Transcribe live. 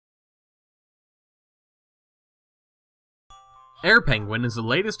Air Penguin is the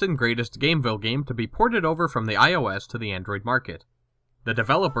latest and greatest Gameville game to be ported over from the iOS to the Android market. The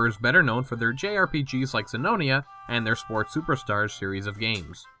developer is better known for their JRPGs like Xenonia and their Sports Superstars series of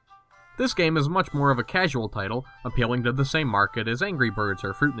games. This game is much more of a casual title, appealing to the same market as Angry Birds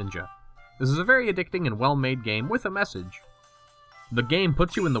or Fruit Ninja. This is a very addicting and well-made game with a message. The game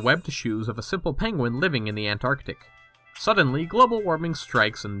puts you in the webbed shoes of a simple penguin living in the Antarctic. Suddenly, global warming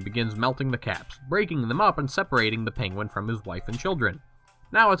strikes and begins melting the caps, breaking them up and separating the penguin from his wife and children.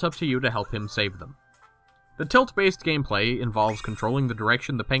 Now it's up to you to help him save them. The tilt-based gameplay involves controlling the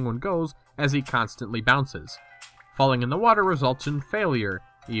direction the penguin goes as he constantly bounces. Falling in the water results in failure,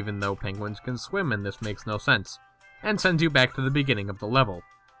 even though penguins can swim and this makes no sense, and sends you back to the beginning of the level.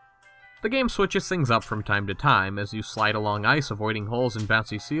 The game switches things up from time to time as you slide along ice avoiding holes and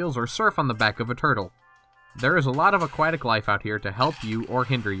bouncy seals or surf on the back of a turtle. There is a lot of aquatic life out here to help you or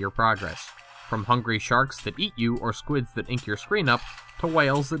hinder your progress, from hungry sharks that eat you or squids that ink your screen up to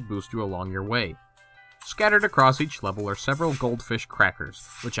whales that boost you along your way. Scattered across each level are several goldfish crackers,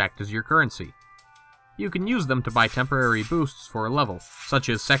 which act as your currency. You can use them to buy temporary boosts for a level, such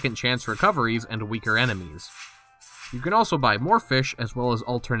as second chance recoveries and weaker enemies. You can also buy more fish as well as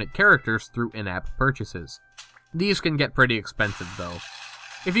alternate characters through in-app purchases. These can get pretty expensive though.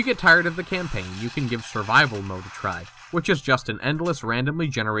 If you get tired of the campaign, you can give Survival Mode a try, which is just an endless randomly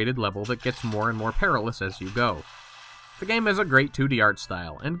generated level that gets more and more perilous as you go. The game has a great 2D art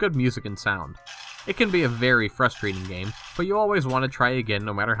style, and good music and sound. It can be a very frustrating game, but you always want to try again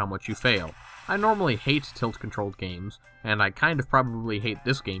no matter how much you fail. I normally hate tilt-controlled games, and I kind of probably hate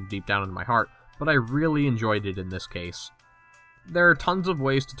this game deep down in my heart, but I really enjoyed it in this case. There are tons of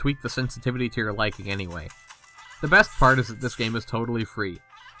ways to tweak the sensitivity to your liking anyway. The best part is that this game is totally free.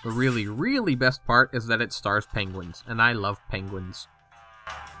 The really, really best part is that it stars penguins, and I love penguins.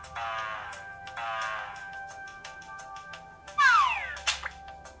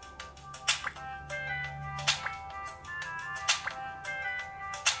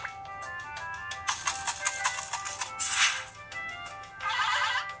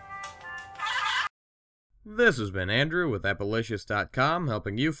 This has been Andrew with Appolicious.com,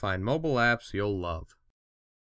 helping you find mobile apps you'll love.